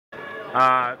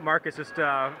Marcus, just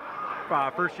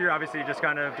first year, obviously,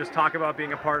 just talk about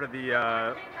being a part of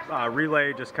the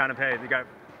relay. Just kind of, hey, you got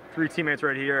 3 teammates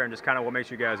right here, and just kind of what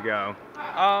makes you guys go.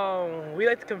 We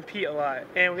like to compete a lot,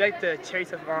 and we like to chase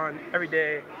stuff on every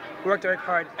day. We work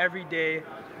hard every day.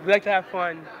 We like to have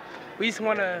fun. We just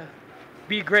want to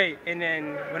be great, and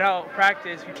then without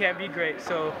practice, we can't be great.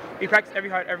 So we practice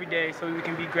every day so we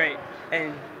can be great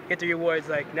and get the rewards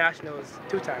like nationals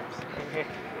 2 times.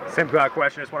 Same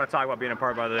question. Just want to talk about being a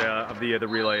part of the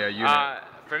relay unit.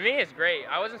 For me, it's great.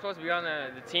 I wasn't supposed to be on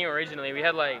the team originally. We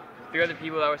had like 3 other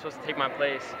people that were supposed to take my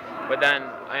place, but then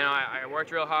I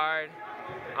worked real hard.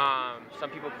 Some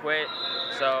people quit,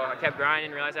 so I kept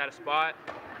grinding. Realized I had a spot,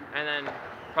 and then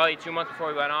probably 2 months before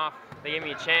we went off, they gave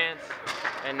me a chance,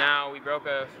 and now we broke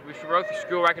the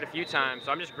school record a few times.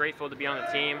 So I'm just grateful to be on the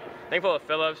team. Thankful to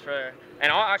Phillips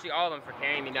and all of them for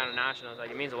carrying me down to nationals. Like,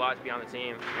 it means a lot to be on the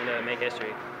team and to make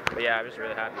history. But yeah, I'm just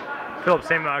really happy. Phillips,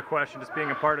 same question. Just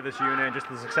being a part of this unit, just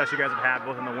the success you guys have had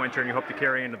both in the winter, and you hope to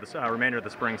carry into the remainder of the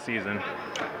spring season.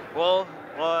 Well,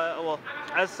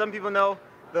 as some people know,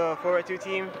 the 4x2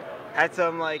 team had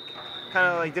some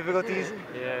kind of difficulties.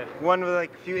 Yeah. One with a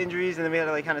few injuries, and then we had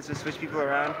to kind of switch people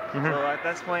around. Mm-hmm. So at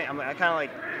this point, I kind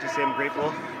of just say I'm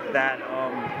grateful that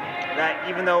that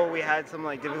even though we had some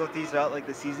difficulties throughout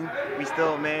the season, we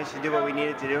still managed to do what we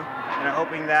needed to do. And I'm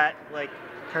hoping that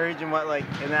courage and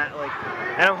and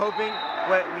I'm hoping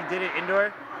what we did at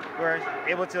indoor, we're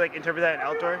able to interpret that in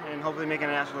outdoor and hopefully make it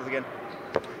nationals again.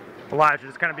 Elijah,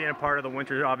 just kind of being a part of the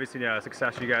winter, obviously,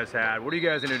 success you guys had. What are you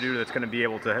guys going to do that's going to be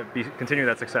able to continue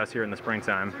that success here in the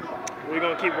springtime? We're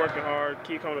going to keep working hard,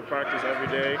 keep coming to practice every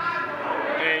day.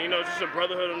 And, just a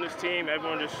brotherhood on this team.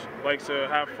 Everyone just likes to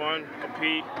have fun,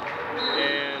 compete,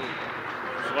 and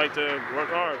just like to work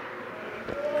hard.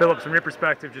 Phillips, from your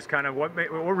perspective, just kind of what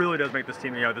really does make this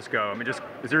team, this go? I mean, just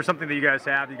is there something that you guys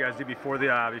do before the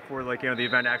the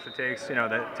event actually takes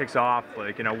off?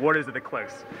 What is it that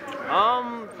clicks?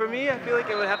 For me, I feel like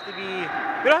it would have to be.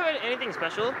 We don't have anything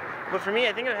special, but for me,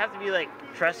 I think it would have to be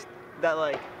trust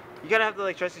that you gotta have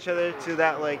to trust each other to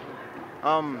that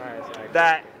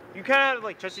that you kind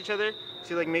of trust each other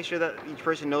to make sure that each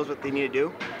person knows what they need to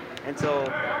do. And so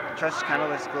trust kind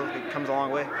of comes a long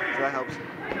way, so that helps.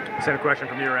 Same question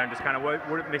from your end, just kind of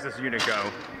what makes this unit go?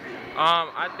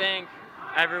 I think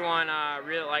everyone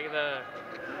really the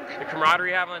camaraderie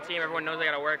we have on the team. Everyone knows they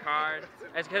got to work hard.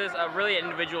 It's because it's a really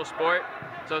individual sport,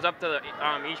 so it's up to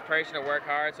each person to work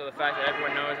hard. So the fact that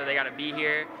everyone knows that they got to be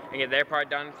here and get their part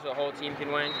done so the whole team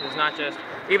can win. It's not just,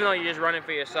 even though you're just running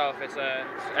for yourself, it's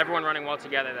everyone running well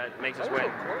together that makes us win.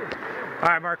 All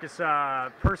right, Marcus,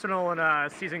 personal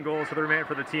and season goals for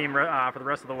the team for the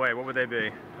rest of the way, what would they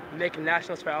be? Making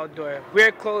nationals for outdoor.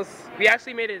 We're close. We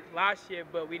actually made it last year,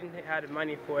 but we didn't have the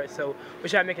money for it, so we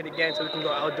try to make it again so we can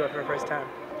go outdoor for the first time.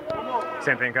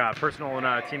 Same thing, personal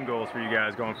and team goals for you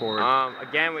guys going forward.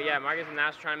 Again, Marcus and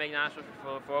Nash trying to make nationals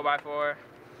for 4x4.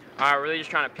 Really just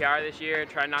trying to PR this year,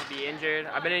 try not to be injured.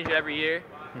 I've been injured every year,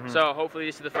 so hopefully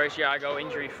this is the first year I go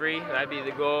injury-free. That'd be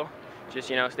the goal. Just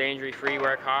stay injury-free,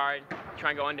 work hard,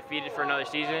 try and go undefeated for another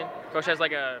season. Coach has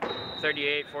a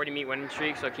 38, 40 meet winning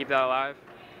streak, so keep that alive.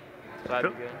 So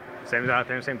that'd be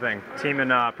good. Same thing. Team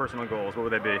and personal goals, what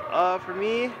would they be? For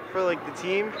me, for the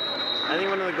team, I think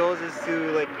one of the goals is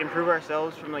to improve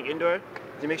ourselves from indoor,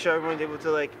 to make sure everyone's able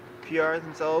to PR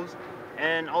themselves,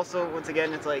 and also once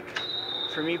again it's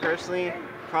for me personally,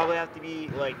 probably have to be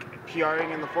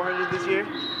PRing in the 400 this year.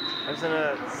 I'm just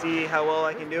gonna see how well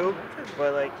I can do,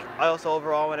 but I also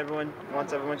overall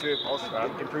wants everyone to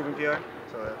also improve in PR.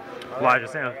 So, Elijah,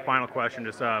 just a final question,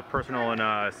 just personal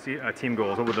and team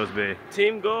goals, what would those be?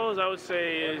 Team goals, I would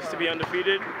say, is to be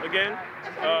undefeated again.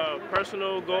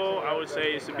 Personal goal, I would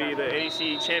say, is to be the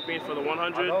ADC champion for the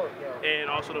 100 and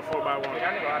also the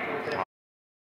 4x1.